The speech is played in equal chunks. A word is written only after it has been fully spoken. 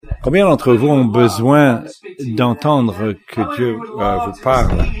Combien d'entre vous ont besoin d'entendre que Dieu vous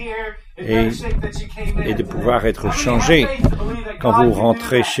parle et de pouvoir être changé quand vous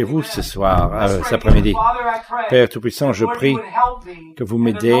rentrez chez vous ce soir, cet après-midi? Père Tout-Puissant, je prie que vous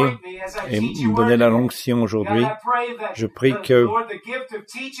m'aidez et me donnez la onction aujourd'hui. Je prie que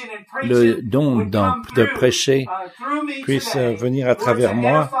le don de prêcher puisse venir à travers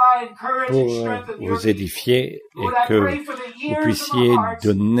moi pour vous édifier et que vous puissiez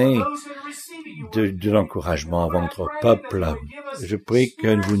donner de l'encouragement à votre peuple. Je prie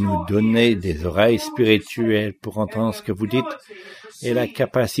que vous nous donnez des oreilles spirituelles pour entendre ce que vous dites et la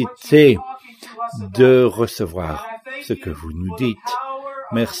capacité de recevoir ce que vous nous dites.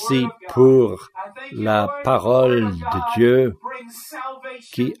 Merci pour la parole de Dieu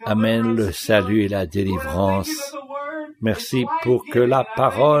qui amène le salut et la délivrance. Merci pour que la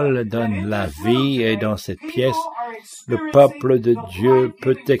parole donne la vie et dans cette pièce, le peuple de Dieu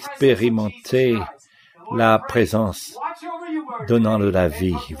peut expérimenter la présence donnant de la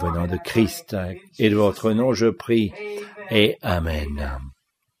vie venant de Christ. Et de votre nom, je prie. Et Amen.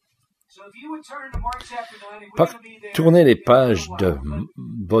 Tournez les pages de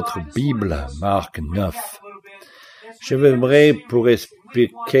votre Bible, Marc 9. Je voudrais, pour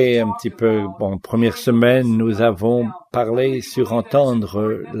expliquer un petit peu, première semaine, nous avons parlé sur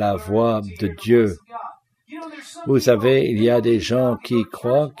entendre la voix de Dieu. Vous savez, il y a des gens qui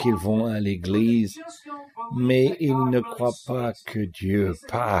croient qu'ils vont à l'église, mais ils ne croient pas que Dieu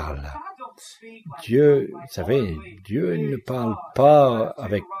parle. Dieu, vous savez, Dieu ne parle pas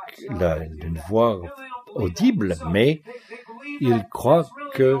avec une voix audible, mais il croit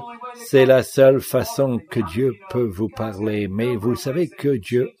que c'est la seule façon que Dieu peut vous parler. Mais vous savez que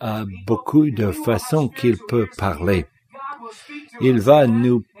Dieu a beaucoup de façons qu'il peut parler. Il va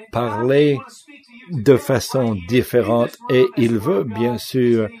nous parler de façon différente et il veut bien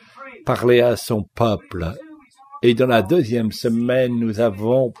sûr parler à son peuple. Et dans la deuxième semaine, nous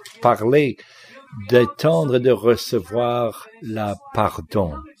avons parlé d'attendre et de recevoir la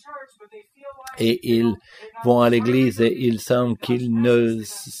pardon. Et ils vont à l'église et il semble qu'ils ne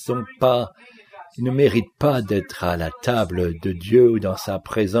méritent pas d'être à la table de Dieu ou dans sa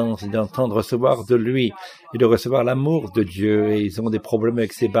présence et d'entendre recevoir de lui et de recevoir l'amour de Dieu. Et ils ont des problèmes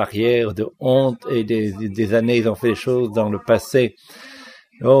avec ces barrières de honte et des années, ils ont fait des choses dans le passé.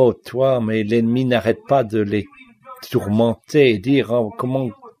 Oh, toi, mais l'ennemi n'arrête pas de les tourmenter, dire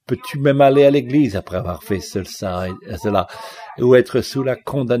comment peux-tu même aller à l'église après avoir fait cela, ou être sous la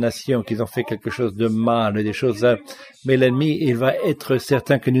condamnation qu'ils ont fait quelque chose de mal, des choses. Mais l'ennemi, il va être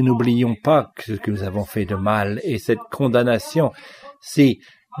certain que nous n'oublions pas ce que nous avons fait de mal, et cette condamnation, si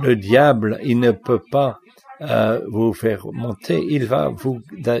le diable, il ne peut pas vous faire monter, il va vous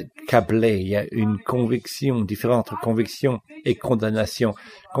accabler. Il y a une conviction, différente conviction et condamnation.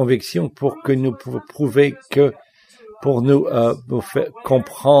 Conviction pour que nous pouvons prouver que pour nous faire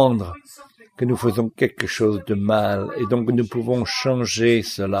comprendre que nous faisons quelque chose de mal et donc nous pouvons changer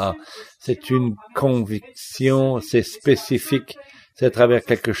cela. C'est une conviction, c'est spécifique, c'est à travers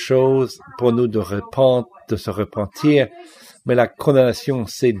quelque chose pour nous de se repentir, mais la condamnation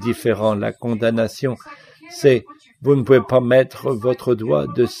c'est différent. La condamnation c'est vous ne pouvez pas mettre votre doigt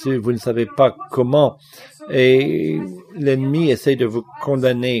dessus, vous ne savez pas comment et l'ennemi essaie de vous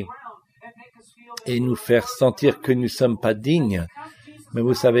condamner et nous faire sentir que nous ne sommes pas dignes. Mais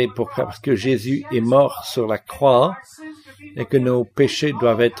vous savez pourquoi? Parce que Jésus est mort sur la croix et que nos péchés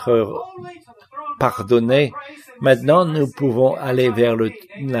doivent être pardonnés. Maintenant, nous pouvons aller vers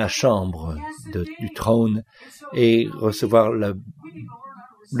la chambre du trône et recevoir le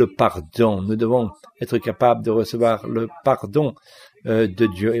pardon. Nous devons être capables de recevoir le pardon de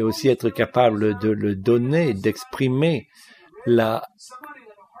Dieu et aussi être capables de le donner, d'exprimer le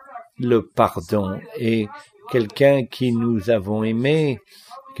pardon. Et quelqu'un qui nous avons aimé,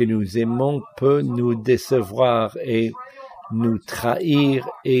 que nous aimons, peut nous décevoir et nous trahir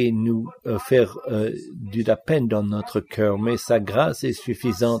et nous faire de la peine dans notre cœur. Mais sa grâce est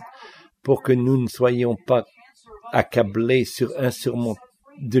suffisante pour que nous ne soyons pas accablés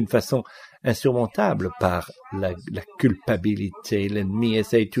d'une façon insurmontable par la culpabilité. L'ennemi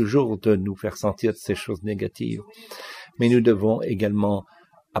essaye toujours de nous faire sentir ces choses négatives. Mais nous devons également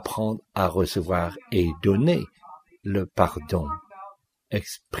apprendre à recevoir et donner le pardon,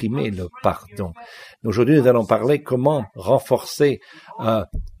 exprimer le pardon. Aujourd'hui, nous allons parler comment renforcer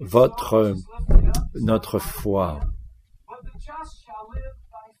notre foi.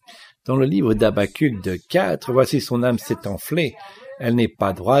 Dans le livre d'Habacuc de 4, voici son âme s'est enflée, elle n'est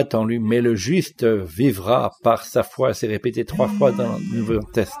pas droite en lui, mais le juste vivra par sa foi. C'est répété 3 fois dans le Nouveau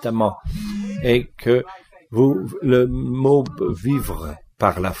Testament. Et que le mot vivre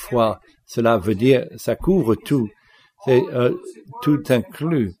par la foi. Cela veut dire, ça couvre tout. C'est tout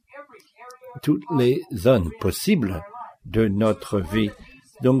inclus, toutes les zones possibles de notre vie.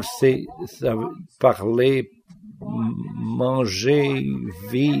 Donc ça veut parler, manger,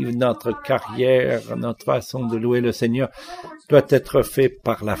 vivre, notre carrière, notre façon de louer le Seigneur doit être fait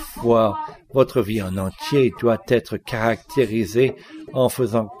par la foi. Votre vie en entier doit être caractérisée en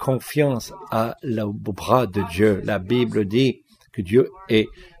faisant confiance au bras de Dieu. La Bible dit que Dieu est,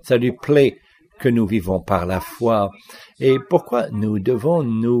 ça lui plaît que nous vivons par la foi. Et pourquoi nous devons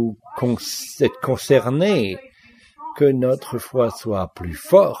être concernés que notre foi soit plus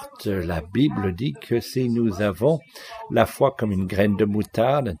forte? La Bible dit que si nous avons la foi comme une graine de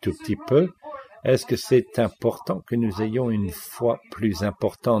moutarde, un tout petit peu, est-ce que c'est important que nous ayons une foi plus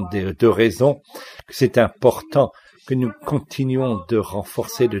importante? De raisons que c'est important que nous continuons de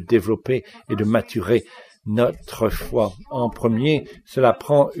renforcer, de développer et de maturer notre foi. En premier, cela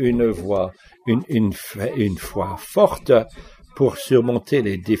prend une foi forte pour surmonter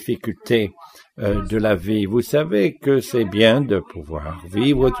les difficultés de la vie. Vous savez que c'est bien de pouvoir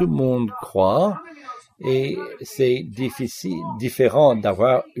vivre, tout le monde croit, et c'est différent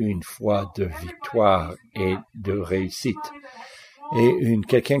d'avoir une foi de victoire et de réussite. Et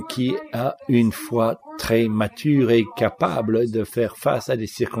quelqu'un qui a une foi très mature et capable de faire face à des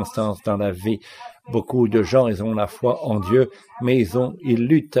circonstances dans la vie. Beaucoup de gens, ils ont la foi en Dieu, mais ils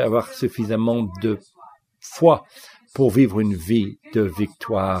luttent à avoir suffisamment de foi pour vivre une vie de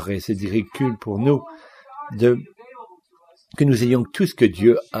victoire. Et c'est ridicule pour nous que nous ayons tout ce que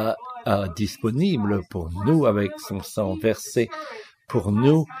Dieu a disponible pour nous avec son sang versé pour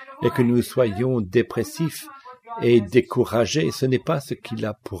nous et que nous soyons dépressifs et découragés. Ce n'est pas ce qu'il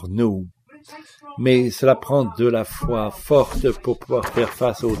a pour nous. Mais cela prend de la foi forte pour pouvoir faire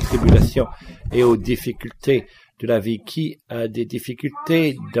face aux tribulations et aux difficultés de la vie. Qui a des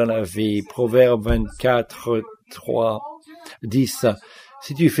difficultés dans la vie? Proverbe 24, 3, 10.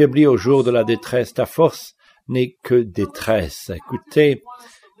 Si tu faiblis au jour de la détresse, ta force n'est que détresse. Écoutez,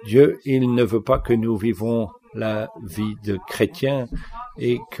 Dieu, il ne veut pas que nous vivons la vie de chrétiens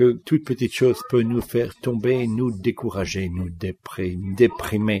et que toute petite chose peut nous faire tomber, nous décourager, nous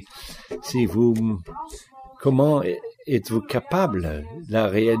déprimer. Comment êtes-vous capable? La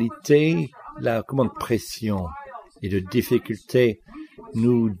réalité, la pression et de difficultés,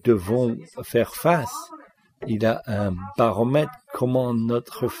 nous devons faire face. Il a un baromètre,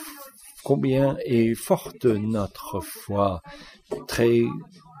 combien est forte notre foi,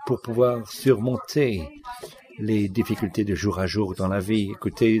 pour pouvoir surmonter les difficultés de jour à jour dans la vie.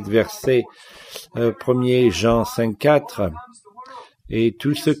 Écoutez, verset 1 Jean 5, 4. Et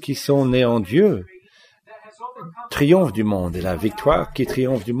tous ceux qui sont nés en Dieu triomphent du monde. Et la victoire qui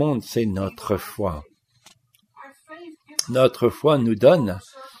triomphe du monde, c'est notre foi. Notre foi nous donne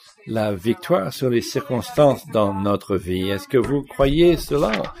la victoire sur les circonstances dans notre vie. Est-ce que vous croyez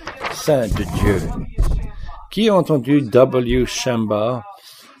cela, Saint de Dieu? Qui a entendu W. Shamba,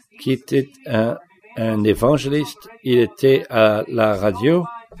 qui était un évangéliste? Il était à la radio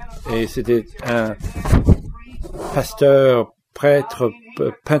et c'était un pasteur, prêtre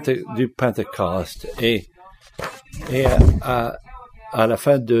du Pentecôte. Et à la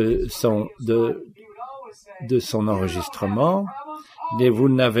fin de son enregistrement, vous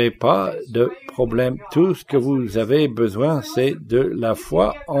n'avez pas de problème. Tout ce que vous avez besoin, c'est de la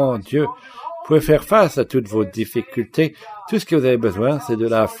foi en Dieu. Vous pouvez faire face à toutes vos difficultés. Tout ce que vous avez besoin, c'est de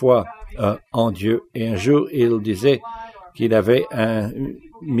la foi en Dieu. Et un jour, il disait qu'il avait un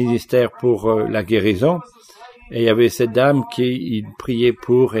ministère pour la guérison. Et il y avait cette dame qui priait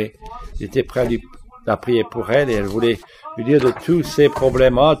pour, et il était prêt à prier pour elle, et elle voulait lui dire de tous ses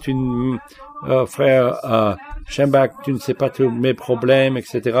problèmes. Frère Schembach, tu ne sais pas tous mes problèmes,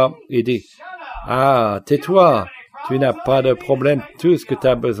 etc. Il dit, tais-toi, tu n'as pas de problème. Tout ce que tu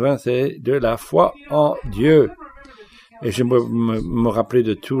as besoin, c'est de la foi en Dieu. Et je me rappelais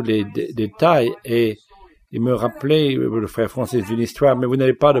de tous les détails, et il me rappelait, le frère Francis, d'une histoire, mais vous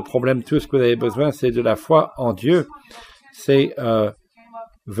n'avez pas de problème. Tout ce que vous avez besoin, c'est de la foi en Dieu. C'est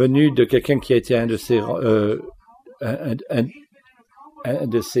venu de quelqu'un qui a été un de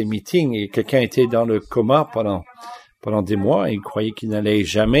ces meetings, et quelqu'un était dans le coma pendant des mois, et il croyait qu'il n'allait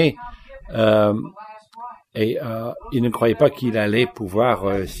jamais, il ne croyait pas qu'il allait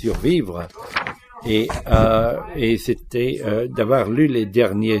pouvoir survivre, et c'était d'avoir lu les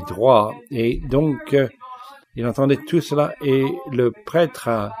derniers droits, et donc il entendait tout cela, et le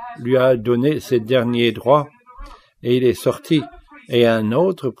prêtre lui a donné ses derniers droits, et il est sorti, et un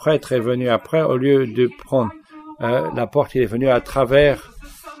autre prêtre est venu après, au lieu de prendre la porte, il est venu à travers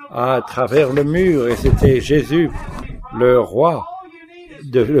le mur, et c'était Jésus, le roi.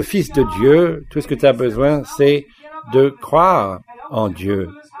 le Fils de Dieu, tout ce que tu as besoin, c'est de croire en Dieu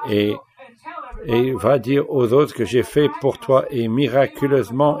et va dire aux autres que j'ai fait pour toi. Et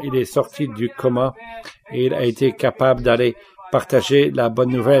miraculeusement, il est sorti du coma et il a été capable d'aller partager la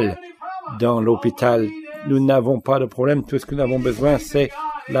bonne nouvelle dans l'hôpital. Nous n'avons pas de problème. Tout ce que nous avons besoin, c'est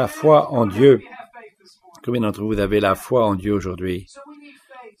la foi en Dieu. Combien d'entre vous avez la foi en Dieu aujourd'hui?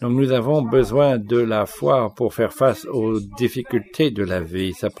 Donc nous avons besoin de la foi pour faire face aux difficultés de la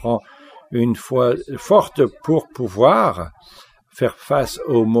vie. Ça prend une foi forte pour pouvoir faire face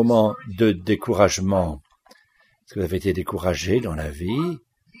aux moments de découragement. Est-ce que vous avez été découragé dans la vie?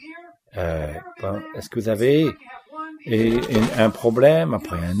 Est-ce que vous avez un problème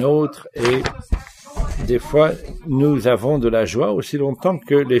après un autre? Et des fois, nous avons de la joie aussi longtemps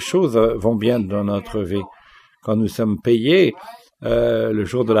que les choses vont bien dans notre vie. Quand nous sommes payés, le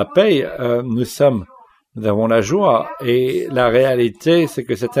jour de la paye, nous avons la joie. Et la réalité, c'est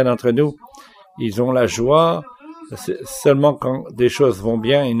que certains d'entre nous, ils ont la joie seulement quand des choses vont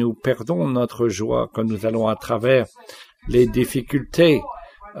bien et nous perdons notre joie quand nous allons à travers les difficultés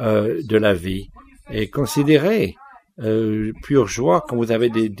de la vie. Et considérez pure joie quand vous avez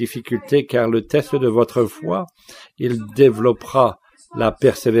des difficultés, car le test de votre foi, il développera la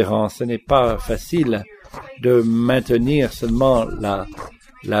persévérance. Ce n'est pas facile de maintenir seulement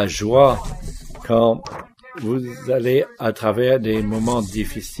la joie quand vous allez à travers des moments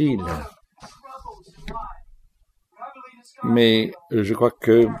difficiles. Mais je crois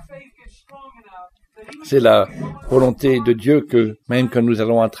que c'est la volonté de Dieu que même quand nous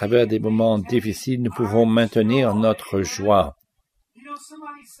allons à travers des moments difficiles, nous pouvons maintenir notre joie.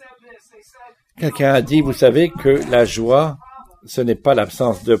 Quelqu'un a dit, vous savez que la joie, ce n'est pas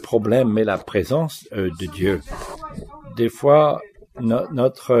l'absence de problème, mais la présence de Dieu. Des fois,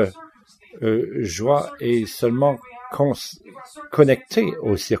 notre joie est seulement connectée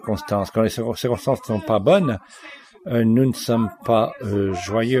aux circonstances. Quand les circonstances ne sont pas bonnes, nous ne sommes pas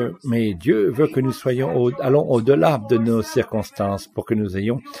joyeux, mais Dieu veut que nous allons au-delà de nos circonstances pour que nous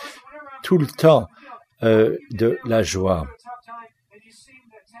ayons tout le temps de la joie.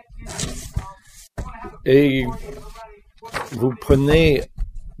 Et vous prenez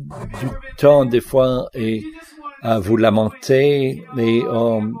du temps des fois et à vous lamenter, et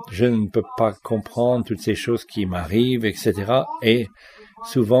je ne peux pas comprendre toutes ces choses qui m'arrivent, etc. Et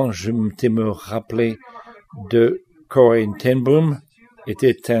souvent, je me rappelais de Corrie ten Boom,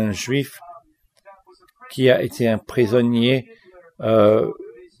 était un juif qui a été un prisonnier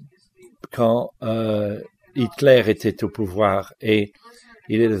quand Hitler était au pouvoir, et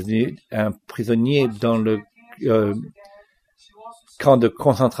il est devenu un prisonnier dans le camp de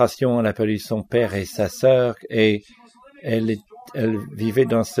concentration. On a perdu son père et sa sœur, et elle vivait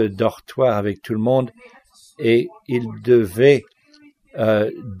dans ce dortoir avec tout le monde, et il devait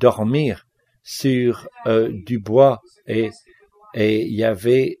dormir sur du bois, et il y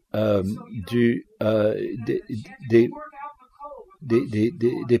avait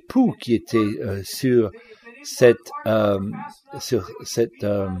des poux qui étaient sur cette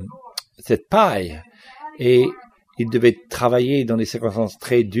paille, et ils devaient travailler dans des circonstances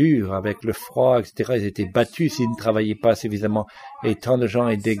très dures avec le froid, etc. Ils étaient battus s'ils ne travaillaient pas suffisamment, et tant de gens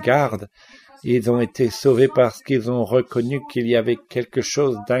et des gardes. Ils ont été sauvés parce qu'ils ont reconnu qu'il y avait quelque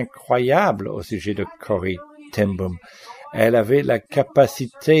chose d'incroyable au sujet de Corrie ten Boom. Elle avait la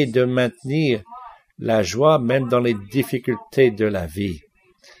capacité de maintenir la joie même dans les difficultés de la vie.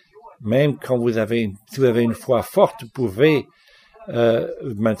 Même quand si vous avez une foi forte, vous pouvez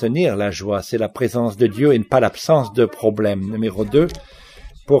maintenir la joie. C'est la présence de Dieu et pas l'absence de problème. Numéro 2,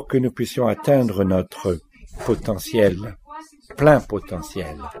 pour que nous puissions atteindre notre potentiel, plein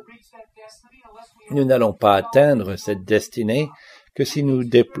potentiel. Nous n'allons pas atteindre cette destinée que si nous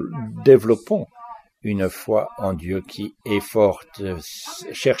développons une foi en Dieu qui est forte.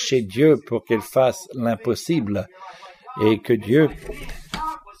 Cherchez Dieu pour qu'il fasse l'impossible,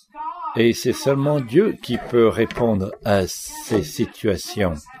 et c'est seulement Dieu qui peut répondre à ces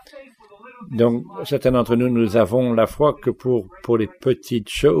situations. Donc, certains d'entre nous, nous avons la foi que pour les petites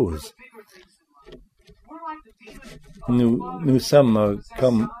choses. Nous sommes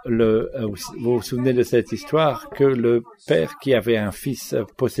comme vous vous souvenez de cette histoire que le père qui avait un fils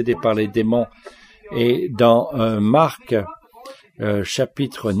possédé par les démons, et dans Marc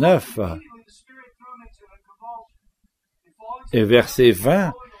chapitre 9 et verset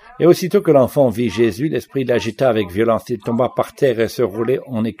 20, et aussitôt que l'enfant vit Jésus, l'esprit l'agita avec violence, il tomba par terre et se roulait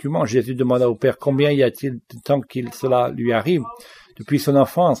en écumant. Jésus demanda au père, combien y a-t-il de temps qu'il cela lui arrive? Depuis son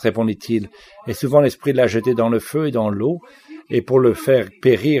enfance, répondit-il, et souvent l'esprit l'a jeté dans le feu et dans l'eau, et pour le faire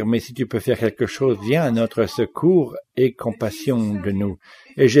périr, mais si tu peux faire quelque chose, viens à notre secours et compassion de nous.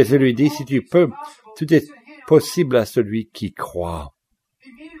 Et Jésus lui dit, si tu peux, tout est possible à celui qui croit.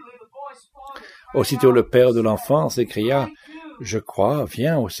 Aussitôt le père de l'enfant s'écria, je crois,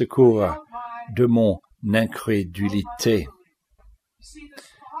 viens au secours de mon incrédulité.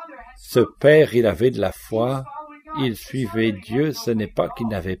 Ce père, il avait de la foi, il suivait Dieu, ce n'est pas qu'il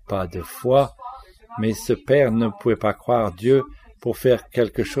n'avait pas de foi, mais ce père ne pouvait pas croire Dieu pour faire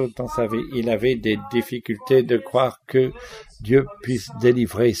quelque chose dans sa vie. Il avait des difficultés de croire que Dieu puisse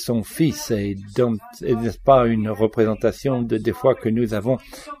délivrer son fils. Et donc, n'est-ce pas une représentation des fois que nous avons,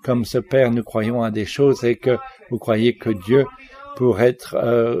 comme ce père, nous croyons à des choses et que vous croyez que Dieu pour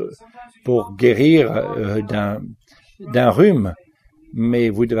guérir d'un rhume, mais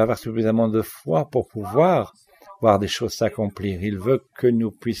vous devez avoir suffisamment de foi pour pouvoir voir des choses s'accomplir. Il veut que nous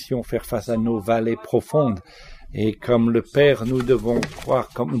puissions faire face à nos vallées profondes. Et comme le Père, nous devons croire,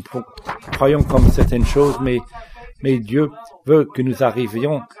 comme nous croyons comme certaines choses, mais Dieu veut que nous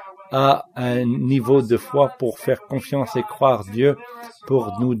arrivions à un niveau de foi pour faire confiance et croire Dieu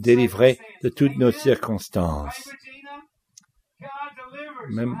pour nous délivrer de toutes nos circonstances.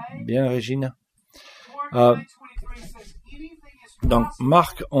 Même bien, Régina. Donc,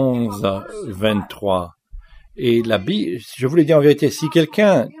 Marc 11, 23. Et la Bible, je vous le dis en vérité, si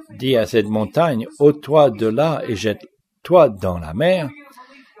quelqu'un dit à cette montagne, ôte-toi de là et jette-toi dans la mer,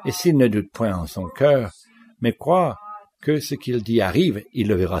 et s'il ne doute point en son cœur, mais croit que ce qu'il dit arrive, il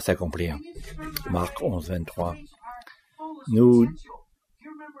le verra s'accomplir. Marc 11, 23. Vous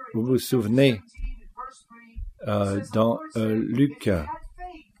vous souvenez, dans Luc,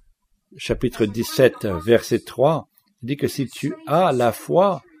 chapitre 17, verset 3, il dit que si tu as la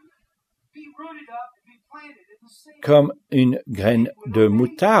foi comme une graine de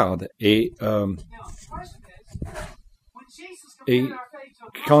moutarde, et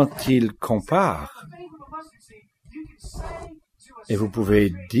quand il compare, et vous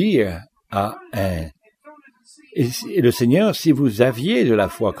pouvez dire à et le Seigneur, si vous aviez de la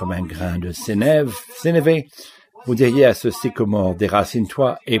foi comme un grain de sénévé, vous diriez à ce sycomore,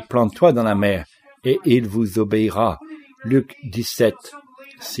 déracine-toi et plante-toi dans la mer, et il vous obéira. Luc 17,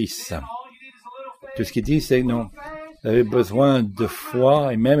 6. Tout ce qu'il dit, c'est non. Vous avez besoin de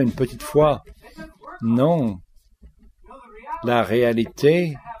foi, et même une petite foi. Non. La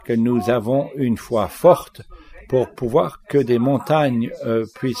réalité, que nous avons une foi forte pour pouvoir que des montagnes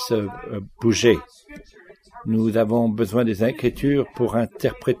puissent bouger. Nous avons besoin des Écritures pour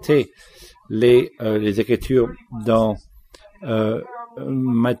interpréter les Écritures dans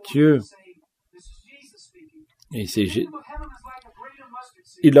Matthieu. Et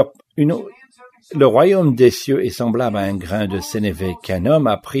le royaume des cieux est semblable à un grain de sénévé qu'un homme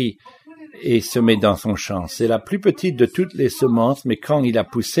a pris et semé dans son champ. C'est la plus petite de toutes les semences, mais quand il a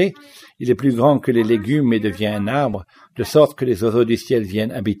poussé, il est plus grand que les légumes et devient un arbre, de sorte que les oiseaux du ciel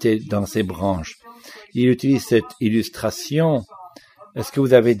viennent habiter dans ses branches. Il utilise cette illustration. Est-ce que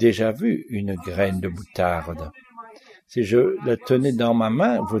vous avez déjà vu une graine de moutarde? Si je la tenais dans ma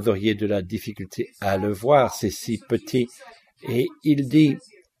main, vous auriez de la difficulté à le voir, c'est si petit. Et il dit,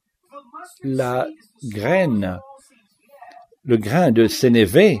 le grain de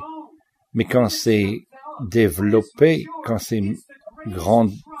sénévé, mais quand c'est développé, quand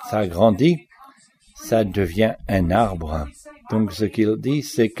ça grandit, ça devient un arbre. Donc ce qu'il dit,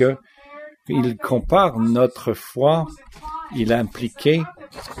 c'est que il compare notre foi, il a impliqué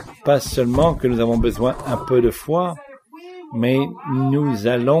pas seulement que nous avons besoin un peu de foi, mais nous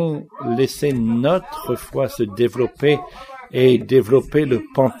allons laisser notre foi se développer et développer le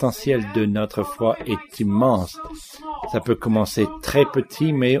potentiel de notre foi est immense. Ça peut commencer très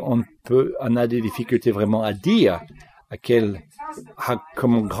petit, mais on a des difficultés vraiment à dire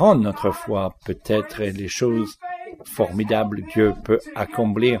comment grande notre foi peut être et les choses formidables Dieu peut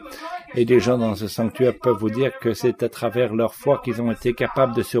accomplir. Et des gens dans ce sanctuaire peuvent vous dire que c'est à travers leur foi qu'ils ont été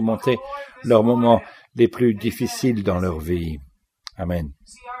capables de surmonter leurs moments les plus difficiles dans leur vie. Amen.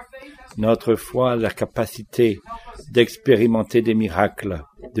 Notre foi a la capacité d'expérimenter des miracles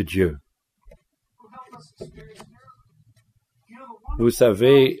de Dieu. Vous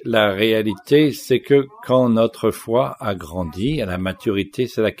savez, la réalité, c'est que quand notre foi a grandi, à la maturité,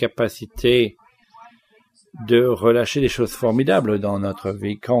 c'est la capacité de relâcher des choses formidables dans notre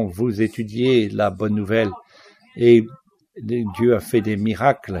vie. Quand vous étudiez la bonne nouvelle, et Dieu a fait des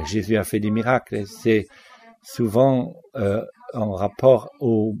miracles, Jésus a fait des miracles, et c'est souvent en rapport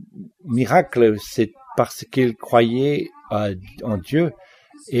au miracle, c'est parce qu'ils croyaient en Dieu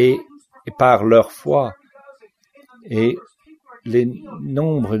et par leur foi. Et les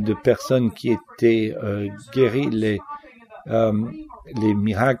nombres de personnes qui étaient guéries, les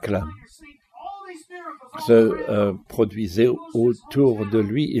miracles se produisaient autour de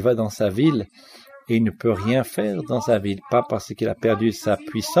lui. Il va dans sa ville et il ne peut rien faire dans sa ville, pas parce qu'il a perdu sa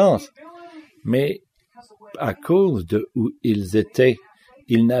puissance, mais à cause de où ils étaient.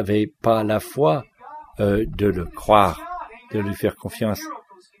 Ils n'avaient pas la foi de le croire, de lui faire confiance.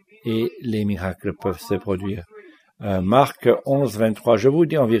 Et les miracles peuvent se produire. Marc 11, 23, je vous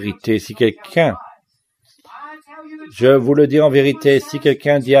dis en vérité, je vous le dis en vérité, si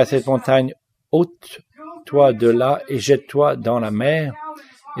quelqu'un dit à cette montagne, ôte-toi de là et jette-toi dans la mer,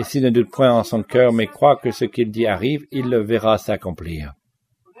 et s'il ne doute point en son cœur, mais croit que ce qu'il dit arrive, il le verra s'accomplir.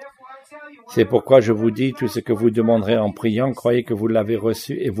 C'est pourquoi je vous dis, tout ce que vous demanderez en priant, croyez que vous l'avez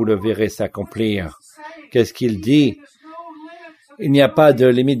reçu et vous le verrez s'accomplir. Qu'est-ce qu'il dit? Il n'y a pas de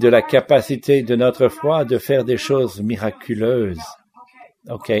limite de la capacité de notre foi de faire des choses miraculeuses.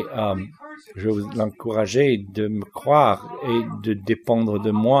 Je veux vous encourager de me croire et de dépendre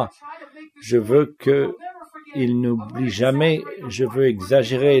de moi. Je veux qu'il n'oublie jamais, je veux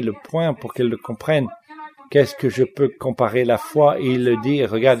exagérer le point pour qu'il le comprenne. Qu'est-ce que je peux comparer la foi? Et il le dit,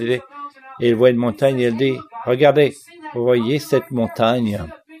 regardez, et il voit une montagne et il dit, regardez, vous voyez cette montagne,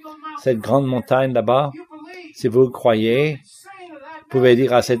 cette grande montagne là-bas? Si vous croyez, vous pouvez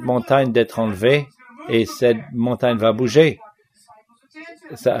dire à cette montagne d'être enlevée et cette montagne va bouger.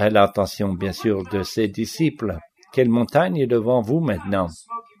 Ça a l'attention, bien sûr, de ses disciples. Quelle montagne est devant vous maintenant?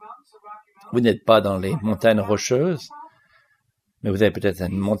 Vous n'êtes pas dans les montagnes rocheuses, mais vous avez peut-être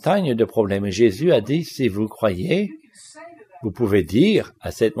une montagne de problèmes. Et Jésus a dit, si vous croyez, vous pouvez dire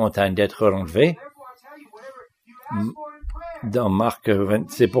à cette montagne d'être enlevée. Dans Marc 20,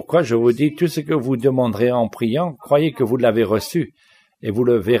 c'est pourquoi je vous dis, tout ce que vous demanderez en priant, croyez que vous l'avez reçu et vous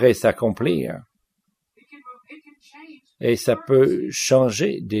le verrez s'accomplir. Et ça peut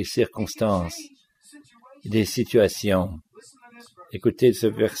changer des circonstances, des situations. Écoutez ce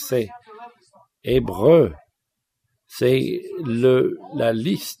verset. Hébreu, c'est la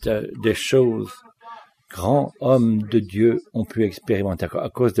liste des choses grands hommes de Dieu ont pu expérimenter à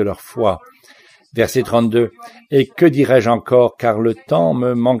cause de leur foi. Verset 32. Et que dirais-je encore, car le temps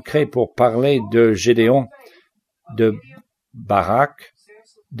me manquerait pour parler de Gédéon, de Barak,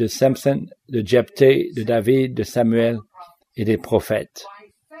 de Samson, de Jephthé, de David, de Samuel et des prophètes.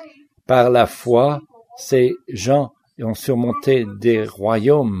 Par la foi, ces gens ont surmonté des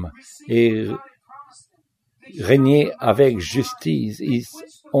royaumes et régné avec justice. Ils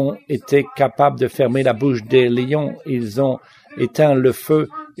ont été capables de fermer la bouche des lions. Ils ont éteint le feu.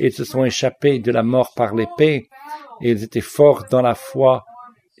 Ils se sont échappés de la mort par l'épée. Ils étaient forts dans la foi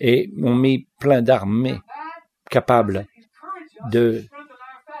et ont mis plein d'armées capables de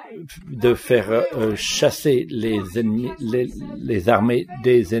faire chasser les ennemis, les armées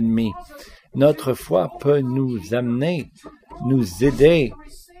des ennemis. Notre foi peut nous amener, nous aider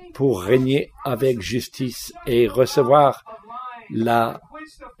pour régner avec justice et recevoir la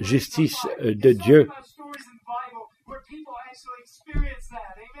justice de Dieu.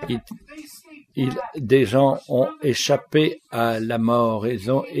 Des gens ont échappé à la mort,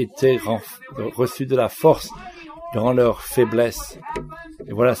 ils ont été reçus de la force dans leur faiblesse.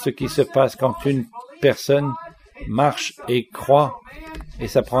 Et voilà ce qui se passe quand une personne marche et croit, et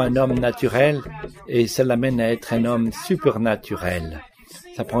ça prend un homme naturel, et ça l'amène à être un homme supernaturel.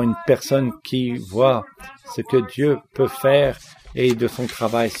 Ça prend une personne qui voit ce que Dieu peut faire et de son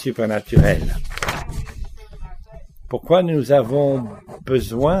travail supernaturel. Pourquoi nous avons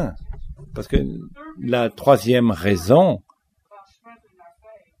besoin? Parce que la troisième raison,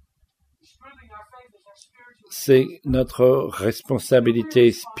 c'est notre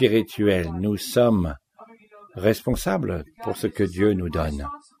responsabilité spirituelle. Nous sommes responsables pour ce que Dieu nous donne.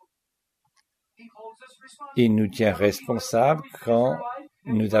 Il nous tient responsables quand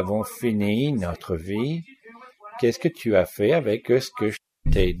nous avons fini notre vie. Qu'est-ce que tu as fait avec ce que je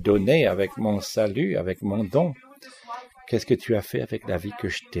t'ai donné, avec mon salut, avec mon don? Qu'est-ce que tu as fait avec la vie que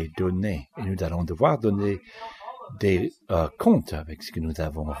je t'ai donnée? Et nous allons devoir donner des comptes avec ce que nous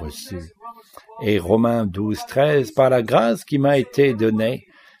avons reçu. Et Romains 12, 13, par la grâce qui m'a été donnée,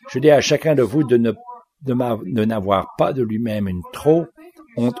 je dis à chacun de vous de n'avoir pas de lui-même une trop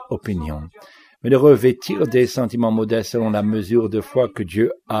honte opinion, mais de revêtir des sentiments modestes selon la mesure de foi que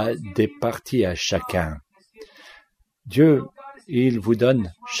Dieu a départie à chacun. Dieu, il vous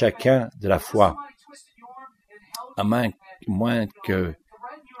donne chacun de la foi. À moins que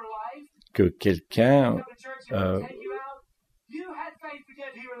quelqu'un...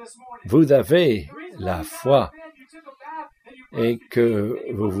 vous avez la foi et que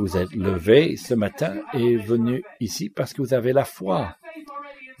vous vous êtes levé ce matin et venu ici parce que vous avez la foi.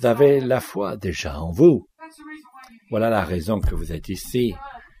 Vous avez la foi déjà en vous. Voilà la raison que vous êtes ici.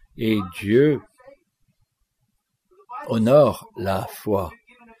 Et Dieu honore la foi.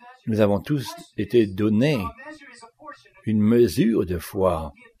 Nous avons tous été donnés une mesure de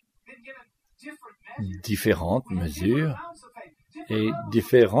foi, différentes mesures et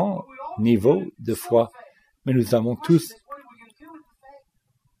différents niveaux de foi. Mais nous avons tous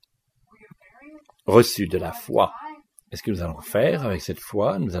reçu de la foi. Est-ce que nous allons faire avec cette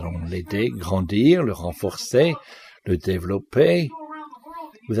foi? Nous allons l'aider, grandir, le renforcer, le développer.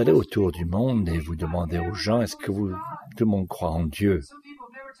 Vous allez autour du monde et vous demandez aux gens, est-ce que tout le monde croit en Dieu?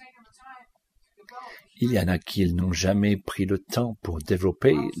 Il y en a qui n'ont jamais pris le temps pour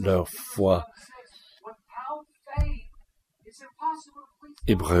développer leur foi.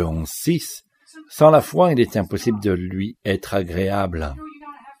 Hébreux 11:6. Sans la foi, il est impossible de lui être agréable.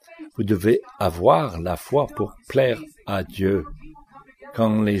 Vous devez avoir la foi pour plaire à Dieu.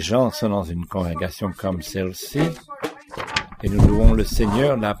 Quand les gens sont dans une congrégation comme celle-ci, et nous louons le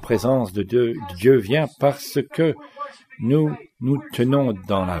Seigneur, la présence de Dieu vient parce que nous tenons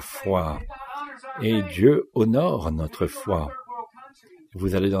dans la foi. Et Dieu honore notre foi.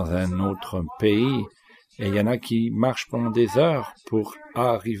 Vous allez dans un autre pays et il y en a qui marchent pendant des heures pour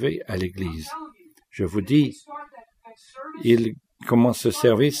arriver à l'église. Je vous dis, ils commencent ce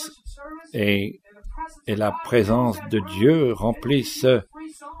service et la présence de Dieu remplit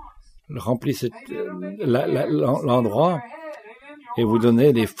l'endroit et vous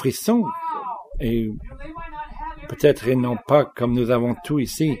donnez des frissons. Et peut-être ils n'ont pas comme nous avons tout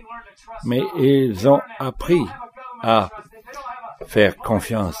ici, mais ils ont appris à faire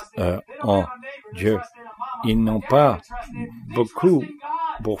confiance en Dieu. Ils n'ont pas beaucoup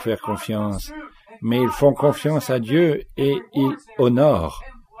pour faire confiance, mais ils font confiance à Dieu et ils honorent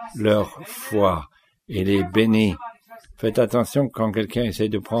leur foi et les bénit. Faites attention quand quelqu'un essaie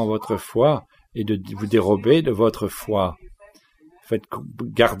de prendre votre foi et de vous dérober de votre foi.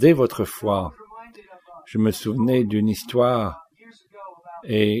 Gardez votre foi. Je me souvenais d'une histoire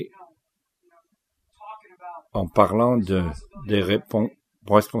et en parlant des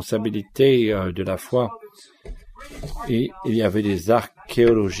responsabilités de la foi, et il y avait des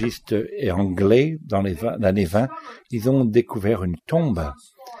archéologistes anglais dans les années 20, ils ont découvert une tombe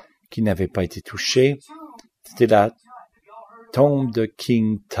qui n'avait pas été touchée. C'était la tombe de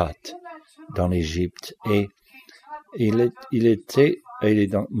King Tut dans l'Égypte et il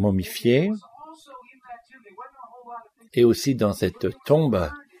est momifié. Et aussi dans cette tombe,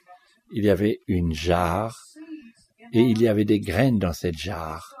 il y avait une jarre et il y avait des graines dans cette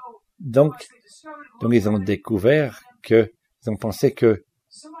jarre. Donc ils ont découvert ils ont pensé que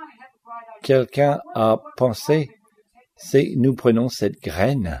quelqu'un a pensé, nous prenons cette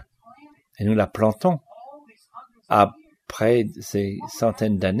graine et nous la plantons. Après ces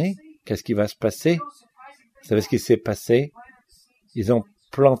centaines d'années, qu'est-ce qui va se passer? Vous savez ce qui s'est passé? Ils ont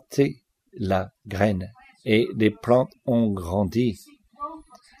planté la graine et les plantes ont grandi.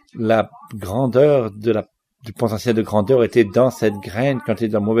 La grandeur du potentiel de grandeur était dans cette graine. Quand il est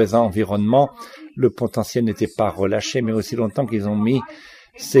dans un mauvais environnement, le potentiel n'était pas relâché, mais aussi longtemps qu'ils ont mis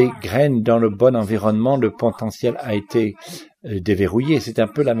ces graines dans le bon environnement, le potentiel a été déverrouillé. C'est un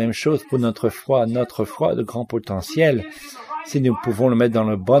peu la même chose pour notre foi. Notre foi de grand potentiel, si nous pouvons le mettre dans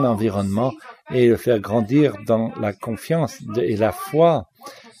le bon environnement et le faire grandir dans la confiance et la foi.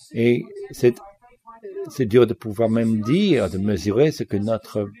 Et c'est dur de pouvoir même dire, de mesurer ce que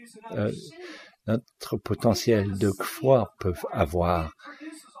notre potentiel de foi peut avoir.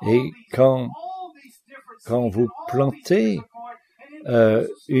 Et quand vous plantez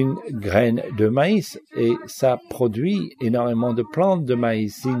une graine de maïs et ça produit énormément de plantes de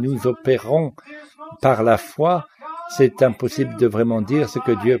maïs, si nous opérons par la foi, c'est impossible de vraiment dire ce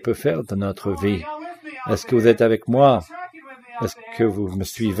que Dieu peut faire dans notre vie. Est-ce que vous êtes avec moi? Est-ce que vous me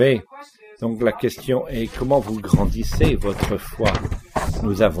suivez? Donc la question est comment vous grandissez votre foi?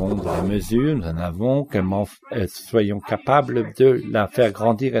 Nous avons de la mesure, nous en avons, comment soyons capables de la faire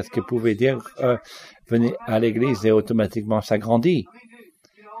grandir. Est-ce que vous pouvez dire venez à l'église et automatiquement ça grandit?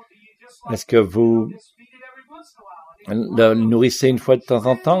 Est-ce que vous le nourrissez une fois de temps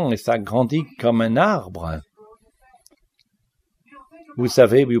en temps et ça grandit comme un arbre? Vous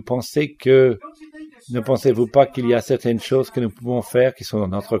savez, ne pensez-vous pas qu'il y a certaines choses que nous pouvons faire qui sont dans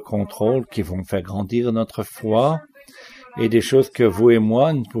notre contrôle, qui vont faire grandir notre foi, et des choses que vous et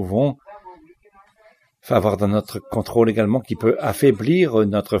moi, nous pouvons avoir dans notre contrôle également, qui peut affaiblir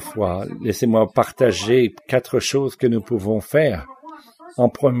notre foi. Laissez-moi partager 4 choses que nous pouvons faire. La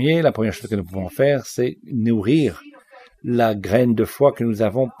première chose que nous pouvons faire, c'est nourrir la graine de foi que nous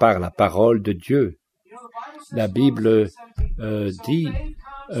avons par la parole de Dieu. La Bible dit,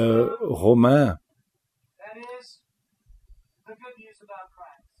 Romains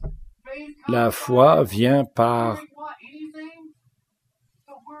La foi vient par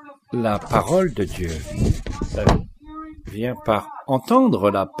la parole de Dieu. Ça vient par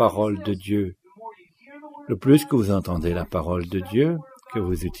entendre la parole de Dieu. Le plus que vous entendez la parole de Dieu, que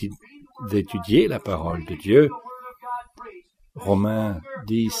vous étudiez la parole de Dieu, Romains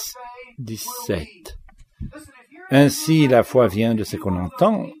 10, 17. Ainsi, la foi vient de ce qu'on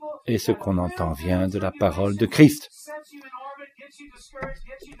entend, et ce qu'on entend vient de la parole de Christ.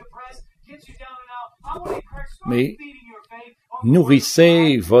 Mais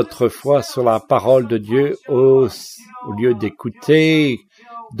nourrissez votre foi sur la parole de Dieu au lieu d'écouter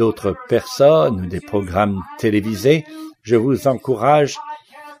d'autres personnes ou des programmes télévisés. Je vous encourage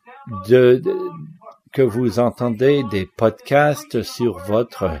que vous entendez des podcasts sur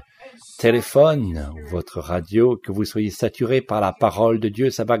votre téléphone ou votre radio, que vous soyez saturé par la parole de Dieu.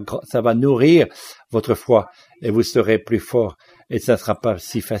 Ça va nourrir votre foi et vous serez plus fort. Et ça ne sera pas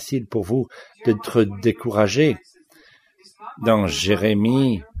si facile pour vous d'être découragé. Dans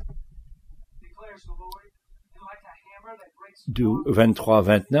Jérémie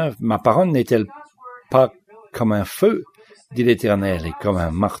 23-29, ma parole n'est-elle pas comme un feu, dit l'Éternel, et comme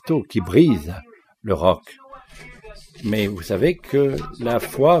un marteau qui brise le roc. Mais vous savez que la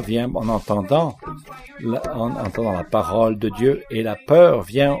foi vient en entendant la parole de Dieu, et la peur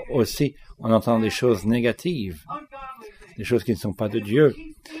vient aussi en entendant des choses négatives, des choses qui ne sont pas de Dieu.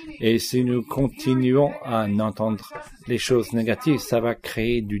 Et si nous continuons à entendre les choses négatives, ça va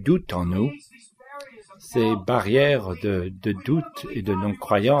créer du doute en nous. Ces barrières de doute et de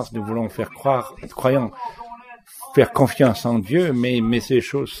non-croyance, nous voulons faire confiance en Dieu, mais ces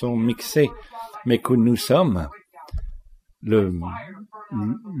choses sont mixées. Mais que nous sommes le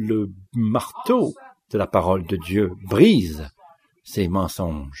marteau de la parole de Dieu brise ces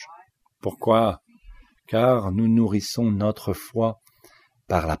mensonges. Pourquoi? Car nous nourrissons notre foi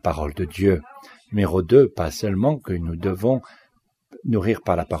par la parole de Dieu. Numéro 2, pas seulement que nous devons nourrir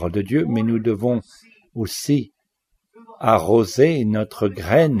par la parole de Dieu, mais nous devons aussi arroser notre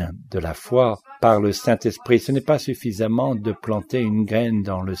graine de la foi par le Saint-Esprit. Ce n'est pas suffisamment de planter une graine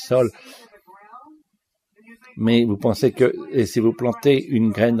dans le sol. Mais vous pensez que si vous plantez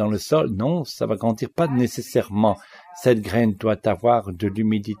une graine dans le sol, non, ça va grandir pas nécessairement. Cette graine doit avoir de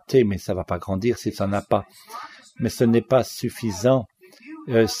l'humidité, mais ça va pas grandir si ça n'a pas. Mais ce n'est pas suffisant.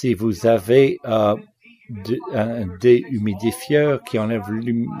 Si vous avez un déhumidifieur qui enlève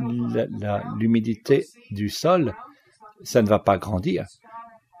l'humidité du sol, ça ne va pas grandir,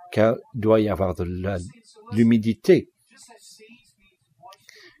 car il doit y avoir de l'humidité.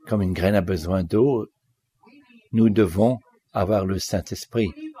 Comme une graine a besoin d'eau, nous devons avoir le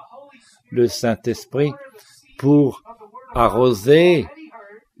Saint-Esprit. Le Saint-Esprit pour arroser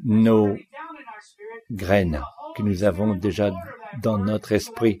nos graines que nous avons déjà dans notre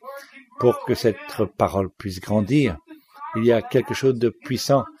esprit pour que cette parole puisse grandir. Il y a quelque chose de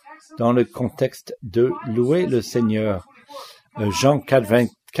puissant dans le contexte de louer le Seigneur. Jean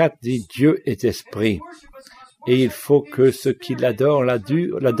 4:24 dit « Dieu est esprit ». Et il faut que ceux qui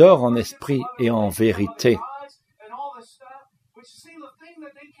l'adorent en esprit et en vérité.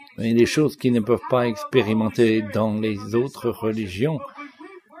 Et les choses qu'ils ne peuvent pas expérimenter dans les autres religions,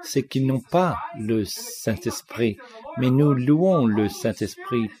 c'est qu'ils n'ont pas le Saint-Esprit. Mais nous louons le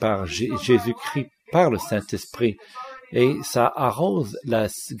Saint-Esprit par Jésus-Christ, par le Saint-Esprit. Et ça arrose la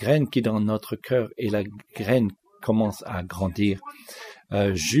graine qui est dans notre cœur et la graine commence à grandir.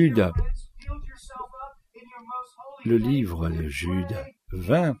 Jude, le livre de Jude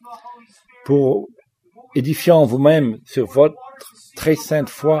 20, pour édifiant vous-même sur votre très sainte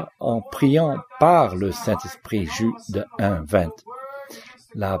foi en priant par le Saint-Esprit. Jude 1, 20.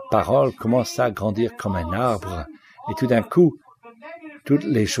 La parole commence à grandir comme un arbre et tout d'un coup, toutes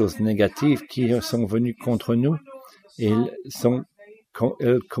les choses négatives qui sont venues contre nous, elles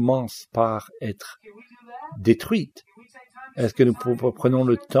commencent par être détruites. Est-ce que nous prenons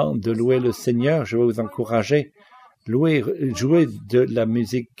le temps de louer le Seigneur? Je vais vous encourager. Jouer de la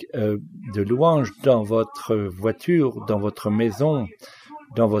musique de louange dans votre voiture, dans votre maison,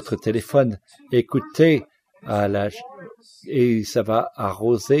 dans votre téléphone. Écoutez et ça va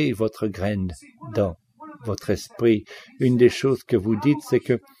arroser votre graine dans votre esprit. Une des choses que vous dites, c'est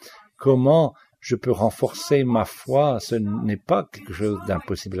que comment je peux renforcer ma foi? Ce n'est pas quelque chose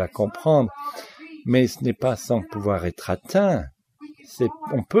d'impossible à comprendre, mais ce n'est pas sans pouvoir être atteint.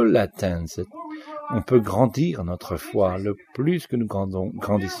 On peut l'atteindre. On peut grandir notre foi. Le plus que nous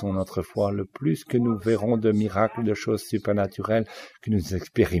grandissons notre foi, le plus que nous verrons de miracles, de choses supernaturelles que nous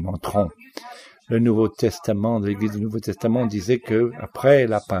expérimenterons. Le Nouveau Testament, l'Église du Nouveau Testament disait que après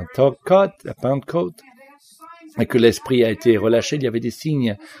la Pentecôte, et que l'Esprit a été relâché, il y avait des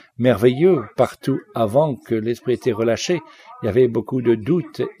signes merveilleux partout avant que l'Esprit ait été relâché. Il y avait beaucoup de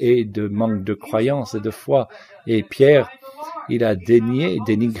doutes et de manque de croyance et de foi. Et Pierre, il a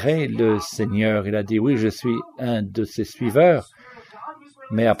dénigré le Seigneur. Il a dit, oui, je suis un de ses suiveurs.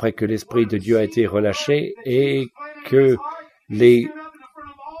 Mais après que l'Esprit de Dieu a été relâché et que les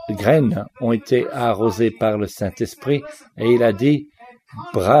graines ont été arrosées par le Saint-Esprit, et il a dit,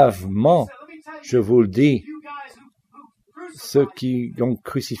 bravement, je vous le dis, ceux qui ont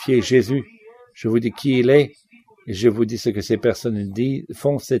crucifié Jésus, je vous dis qui il est, et je vous dis ce que ces personnes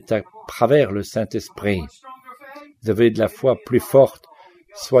font, c'est à travers le Saint-Esprit. Vous avez de la foi plus forte.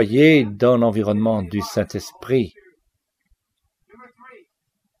 Soyez dans l'environnement du Saint-Esprit.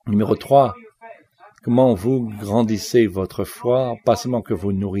 Numéro 3. Comment vous grandissez votre foi, pas seulement que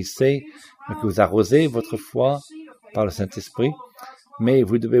vous nourrissez, mais que vous arrosez votre foi par le Saint-Esprit, mais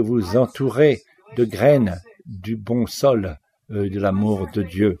vous devez vous entourer de graines du bon sol, de l'amour de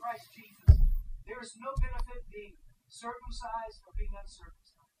Dieu.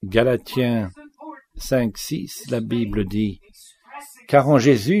 Galatiens 5, 6, la Bible dit, « Car en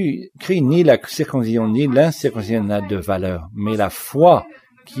Jésus-Christ, ni la circoncision ni l'incirconcision n'a de valeur, mais la foi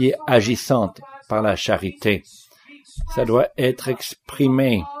qui est agissante par la charité. » Ça doit être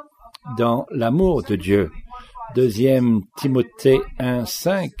exprimé dans l'amour de Dieu. 2 Timothée 1,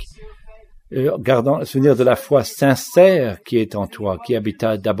 5, gardant le souvenir de la foi sincère qui est en toi, qui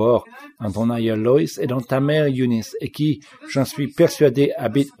habita d'abord en ton aïeul Loïs et dans ta mère Eunice, et qui, j'en suis persuadé,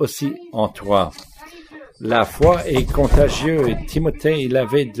 habite aussi en toi. La foi est contagieuse, et Timothée, il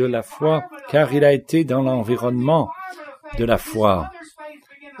avait de la foi, car il a été dans l'environnement de la foi.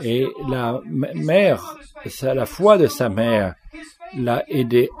 Et la foi de sa mère l'a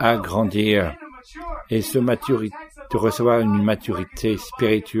aidé à grandir et de recevoir une maturité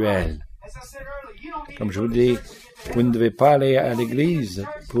spirituelle. Comme je vous dis, vous ne devez pas aller à l'église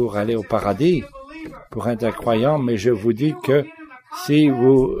pour aller au paradis, pour être un croyant, mais je vous dis que si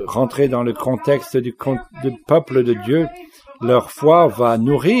vous rentrez dans le contexte du peuple de Dieu, leur foi va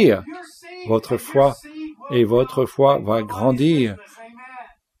nourrir votre foi et votre foi va grandir.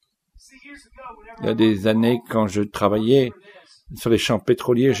 Il y a des années, quand je travaillais sur les champs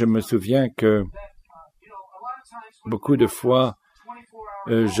pétroliers, je me souviens que beaucoup de fois,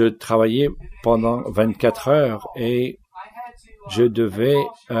 je travaillais pendant 24 heures et je devais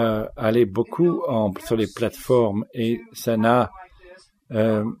aller beaucoup sur les plateformes et ça n'a...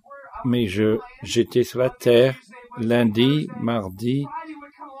 mais j'étais sur la terre lundi, mardi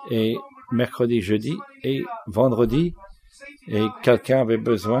et mercredi, jeudi et vendredi et quelqu'un avait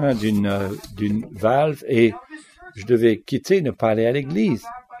besoin d'une valve et je devais quitter, ne pas aller à l'église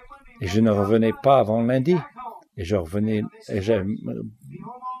et je ne revenais pas avant lundi et je revenais et j'ai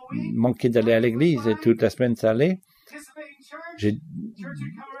manqué d'aller à l'église et toute la semaine ça allait.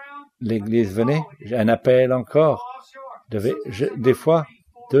 L'église venait, j'ai un appel encore. Des fois,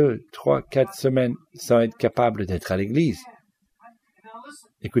 2, 3, 4 semaines sans être capable d'être à l'église.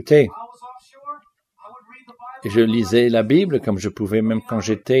 Écoutez, je lisais la Bible comme je pouvais, même quand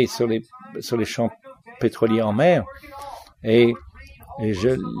j'étais sur les champs pétroliers en mer, et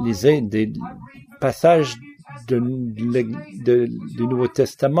je lisais des passages du Nouveau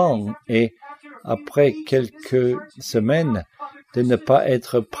Testament, et après quelques semaines de ne pas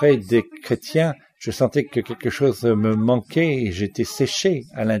être près des chrétiens, je sentais que quelque chose me manquait et j'étais séché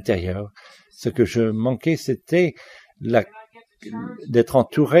à l'intérieur. Ce que je manquais, c'était d'être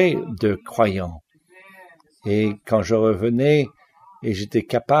entouré de croyants. Et quand je revenais et j'étais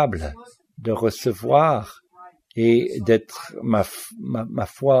capable de recevoir et d'être, ma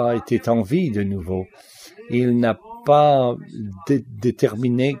foi était en vie de nouveau. Il n'a pas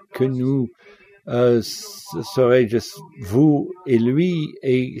déterminé que nous ce serait juste vous et lui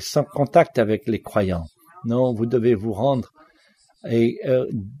et sans contact avec les croyants. Non, vous devez vous rendre et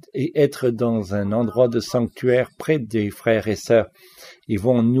être dans un endroit de sanctuaire près des frères et sœurs. Ils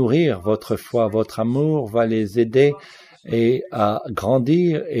vont nourrir votre foi, votre amour va les aider et à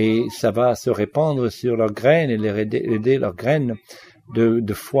grandir et ça va se répandre sur leurs graines et les aider leurs graines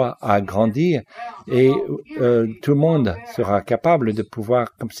de foi à grandir et tout le monde sera capable de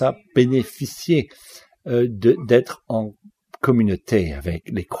pouvoir comme ça bénéficier d'être en communauté avec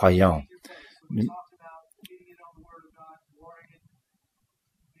les croyants.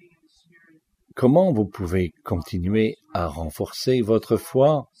 Comment vous pouvez continuer à renforcer votre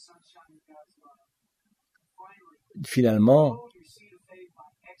foi? Finalement,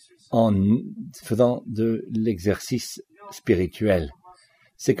 en faisant de l'exercice spirituel.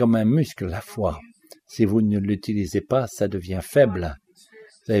 C'est comme un muscle, la foi. Si vous ne l'utilisez pas, ça devient faible.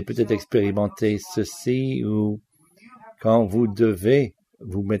 Vous Vous avez peut-être expérimenté ceci ou quand vous devez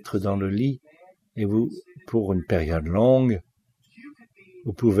vous mettre dans le lit et vous, pour une période longue,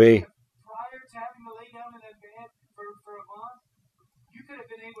 vous pouvez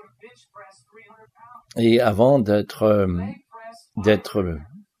et avant d'être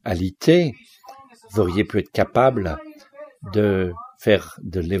alité, vous auriez pu être capable de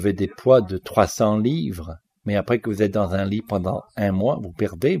lever des poids de 300 livres, mais après que vous êtes dans un lit pendant 1 mois, vous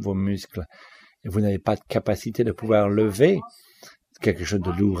perdez vos muscles et vous n'avez pas de capacité de pouvoir lever quelque chose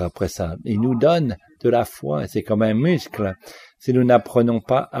de lourd après ça. Il nous donne de la foi, c'est comme un muscle. Si nous n'apprenons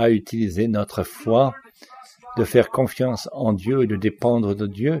pas à utiliser notre foi, de faire confiance en Dieu et de dépendre de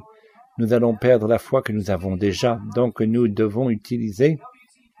Dieu, nous allons perdre la foi que nous avons déjà. Donc, nous devons utiliser.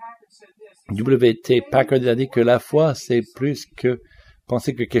 W.T. Packard a dit que la foi, c'est plus que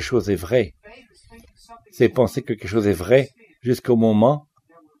penser que quelque chose est vrai. C'est penser que quelque chose est vrai jusqu'au moment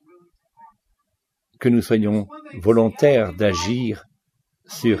que nous soyons volontaires d'agir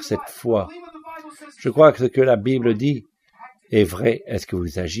sur cette foi. Je crois que ce que la Bible dit est vrai. Est-ce que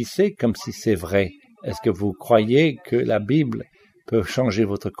vous agissez comme si c'est vrai? Est-ce que vous croyez que la Bible peut changer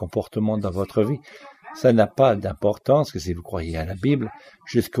votre comportement dans votre vie? Ça n'a pas d'importance que si vous croyez à la Bible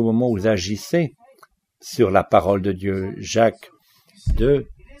jusqu'au moment où vous agissez sur la parole de Dieu. Jacques 2,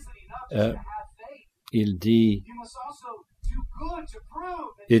 il dit,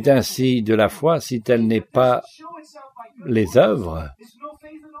 il est ainsi de la foi, si elle n'est pas les œuvres,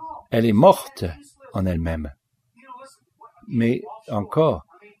 elle est morte en elle-même. Mais encore,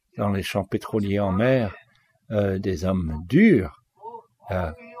 dans les champs pétroliers en mer, des hommes durs,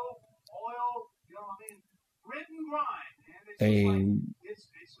 et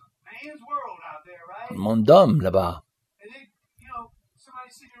un monde d'hommes là-bas.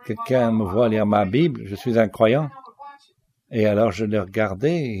 Quelqu'un me voit lire ma Bible, je suis un croyant, et alors je les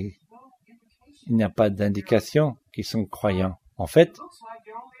regardais, et il n'y a pas d'indication qu'ils sont croyants. En fait,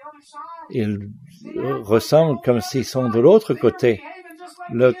 ils ressemblent comme s'ils sont de l'autre côté.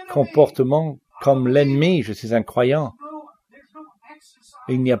 Le comportement comme l'ennemi, je suis un croyant.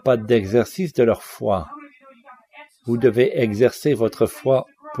 Il n'y a pas d'exercice de leur foi. Vous devez exercer votre foi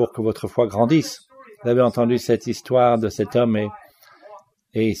pour que votre foi grandisse. Vous avez entendu cette histoire de cet homme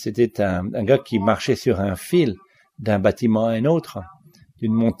et c'était un gars qui marchait sur un fil d'un bâtiment à un autre,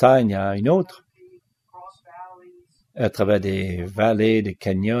 d'une montagne à une autre, à travers des vallées, des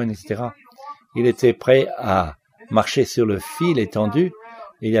canyons, etc. Il était prêt à marcher sur le fil étendu.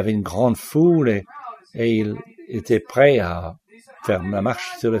 Il y avait une grande foule et il était prêt à faire la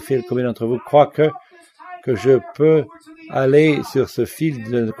marche sur le fil. Combien d'entre vous croient que je peux aller sur ce fil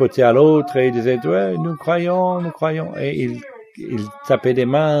d'un côté à l'autre? Et ils disaient, ouais, nous croyons. Et ils tapaient des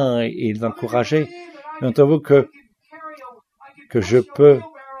mains et ils encourageaient. D'entre vous que je peux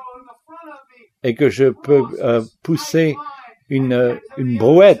pousser une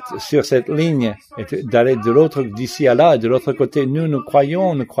brouette sur cette ligne et d'aller de l'autre, d'ici à là, et de l'autre côté. Nous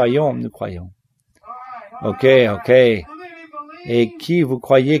croyons. Ok. Et qui vous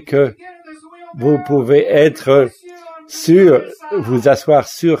croyez que vous pouvez être sûr, vous asseoir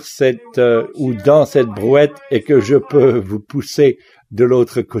sur cette ou dans cette brouette et que je peux vous pousser de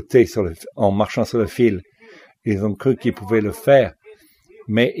l'autre côté en marchant sur le fil? Ils ont cru qu'ils pouvaient le faire,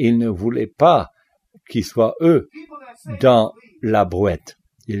 mais ils ne voulaient pas qu'ils soient eux dans la brouette.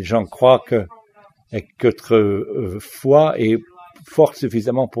 Les gens croient que votre foi est forte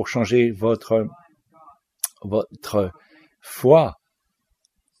suffisamment pour changer votre foi.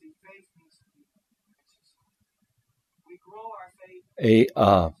 Et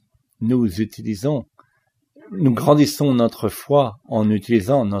nous grandissons notre foi en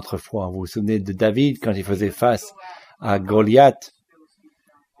utilisant notre foi. Vous vous souvenez de David quand il faisait face à Goliath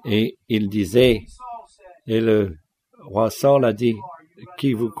et il disait, et le roi Saul a dit,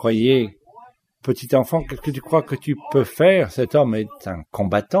 qui vous croyez, petit enfant, qu'est-ce que tu crois que tu peux faire? Cet homme est un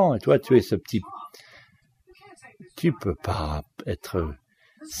combattant et toi tu es ce petit. Tu peux pas être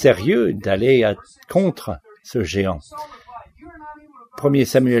sérieux d'aller contre ce géant. 1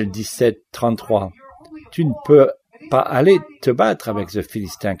 Samuel 17, 33. Tu ne peux pas aller te battre avec ce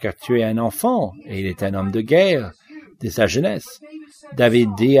Philistin car tu es un enfant et il est un homme de guerre dès sa jeunesse.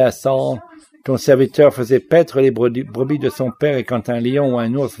 David dit à Saul, ton serviteur faisait paître les brebis de son père et quand un lion ou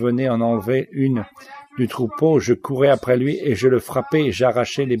un ours venait en enlever une du troupeau, je courais après lui et je le frappais et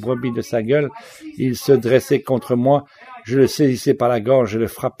j'arrachais les brebis de sa gueule. Il se dressait contre moi, je le saisissais par la gorge, je le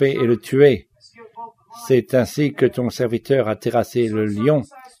frappais et le tuais. C'est ainsi que ton serviteur a terrassé le lion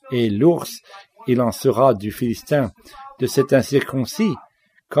et l'ours, il en sera du Philistin, de cet incirconcis,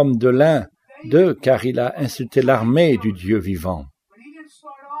 comme de l'un d'eux, car il a insulté l'armée du Dieu vivant.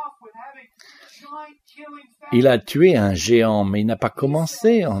 il a tué un géant, mais il n'a pas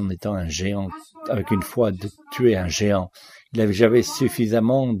commencé en étant un géant, avec une foi de tuer un géant. J'avais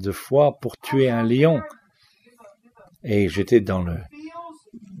suffisamment de foi pour tuer un lion. Et j'étais dans le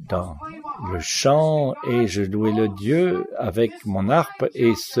champ et je louais le Dieu avec mon harpe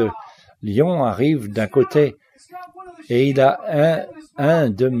et ce lion arrive d'un côté et il a un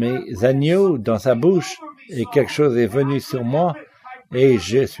de mes agneaux dans sa bouche et quelque chose est venu sur moi et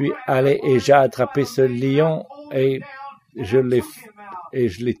je suis allé et j'ai attrapé ce lion et je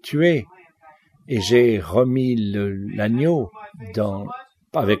l'ai tué et j'ai remis l'agneau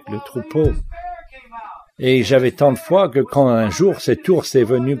avec le troupeau. Et j'avais tant de foi que quand un jour cet ours est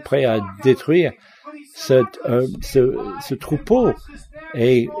venu prêt à détruire ce troupeau,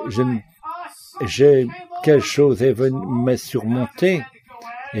 et quelque chose est venu me surmonter,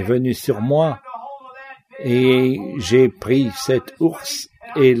 est venu sur moi, et j'ai pris cet ours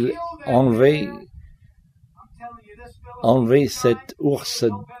et enlevé cet ours,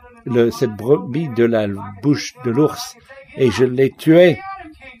 cette brebis de la bouche de l'ours, et je l'ai tué.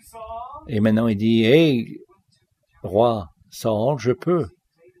 Et maintenant, il dit, hey, roi Saul, je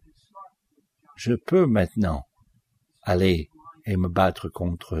peux maintenant aller et me battre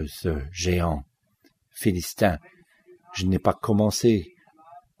contre ce géant philistin. Je n'ai pas commencé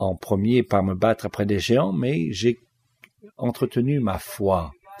en premier par me battre après des géants, mais j'ai entretenu ma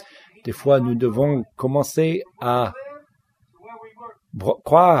foi. Des fois, nous devons commencer à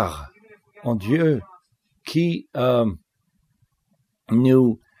croire en Dieu qui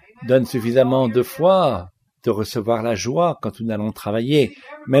nous donne suffisamment de foi de recevoir la joie quand nous allons travailler,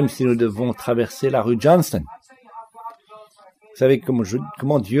 même si nous devons traverser la rue Johnston. Vous savez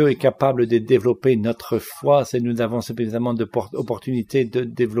comment Dieu est capable de développer notre foi, c'est nous avons suffisamment d'opportunités de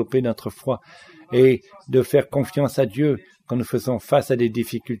développer notre foi et de faire confiance à Dieu quand nous faisons face à des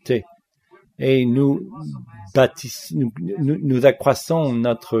difficultés. Et nous accroissons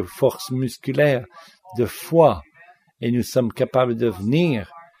notre force musculaire de foi et nous sommes capables de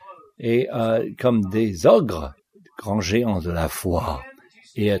venir et comme des ogres, grands géants de la foi,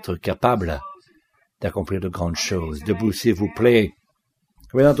 et être capables d'accomplir de grandes choses. Debout, s'il vous plaît.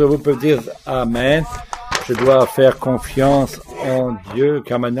 Combien d'entre vous peuvent dire Amen? Je dois faire confiance en Dieu,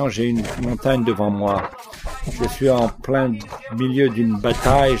 car maintenant j'ai une montagne devant moi. Je suis en plein milieu d'une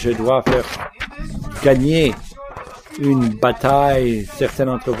bataille, je dois faire gagner une bataille. Certains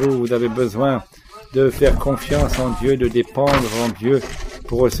d'entre vous, vous avez besoin de faire confiance en Dieu, de dépendre en Dieu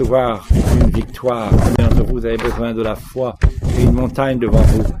pour recevoir une victoire. Combien d'entre vous avez besoin de la foi et une montagne devant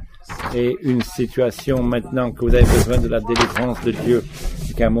vous et une situation maintenant que vous avez besoin de la délivrance de Dieu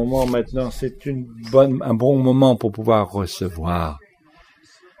et qu'à un moment maintenant c'est un bon moment pour pouvoir recevoir.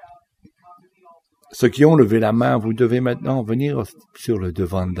 Ceux qui ont levé la main, vous devez maintenant venir sur le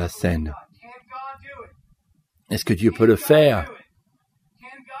devant de la scène. Est-ce que Dieu peut le faire?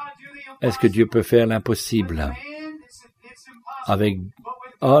 Est-ce que Dieu peut faire l'impossible? Avec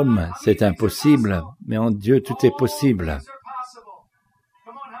homme, c'est impossible, mais en Dieu, tout est possible.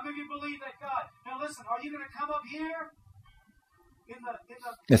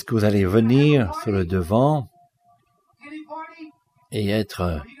 Est-ce que vous allez venir sur le devant et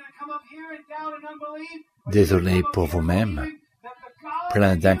être désolé pour vous-même,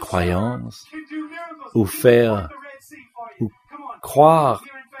 plein d'incroyance, ou croire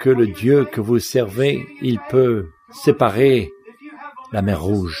que le Dieu que vous servez, il peut séparer la mer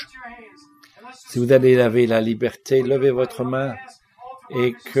Rouge. Si vous allez laver la liberté, levez votre main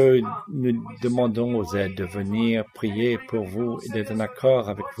et que nous demandons aux aides de venir prier pour vous et d'être en accord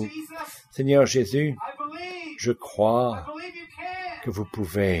avec vous. Seigneur Jésus, je crois que vous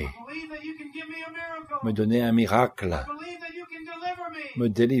pouvez me donner un miracle, me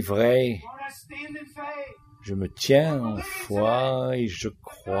délivrer. Je me tiens en foi et je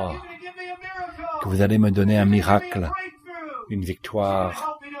crois que vous allez me donner un miracle, une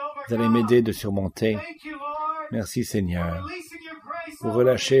victoire. Vous allez m'aider de surmonter. Merci Seigneur. Vous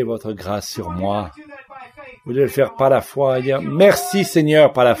relâchez votre grâce sur moi. Vous devez le faire par la foi et dire merci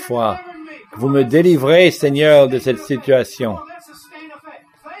Seigneur par la foi. Que vous me délivrez Seigneur de cette situation.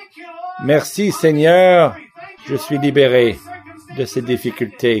 Merci Seigneur, je suis libéré de ces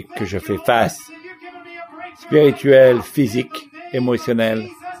difficultés que je fais face, spirituelles, physiques, émotionnelles,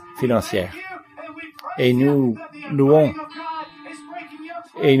 financières. Et nous louons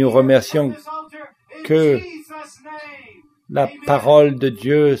et nous remercions que la parole de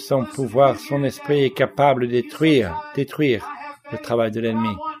Dieu, son pouvoir, son esprit est capable de détruire le travail de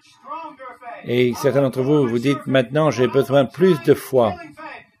l'ennemi. Et certains d'entre vous, vous dites maintenant, j'ai besoin plus de foi.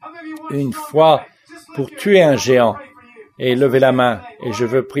 Une foi pour tuer un géant. Et levez la main. Et je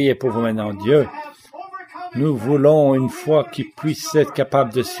veux prier pour vous maintenant. Dieu, Nous voulons une foi qui puisse être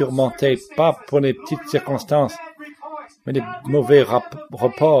capable de surmonter, pas pour les petites circonstances, mais les mauvais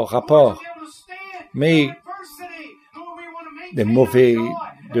rapports, mais des mauvais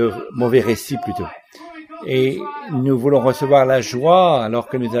récits plutôt. Et nous voulons recevoir la joie alors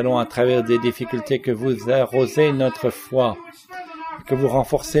que nous allons à travers des difficultés, que vous arrosez notre foi, que vous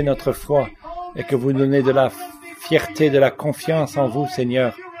renforcez notre foi et que vous donnez de la fierté, de la confiance en vous,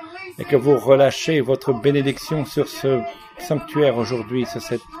 Seigneur, et que vous relâchez votre bénédiction sur ce sanctuaire aujourd'hui, sur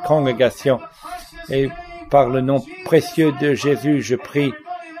cette congrégation. Et par le nom précieux de Jésus, je prie,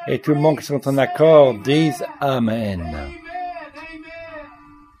 et tout le monde qui sont en accord dise Amen.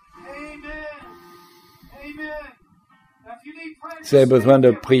 Si vous avez besoin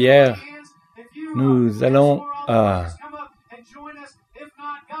de prière, nous allons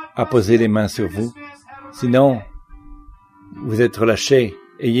poser les mains sur vous. Sinon, vous êtes relâchés.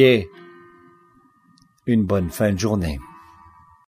 Ayez une bonne fin de journée.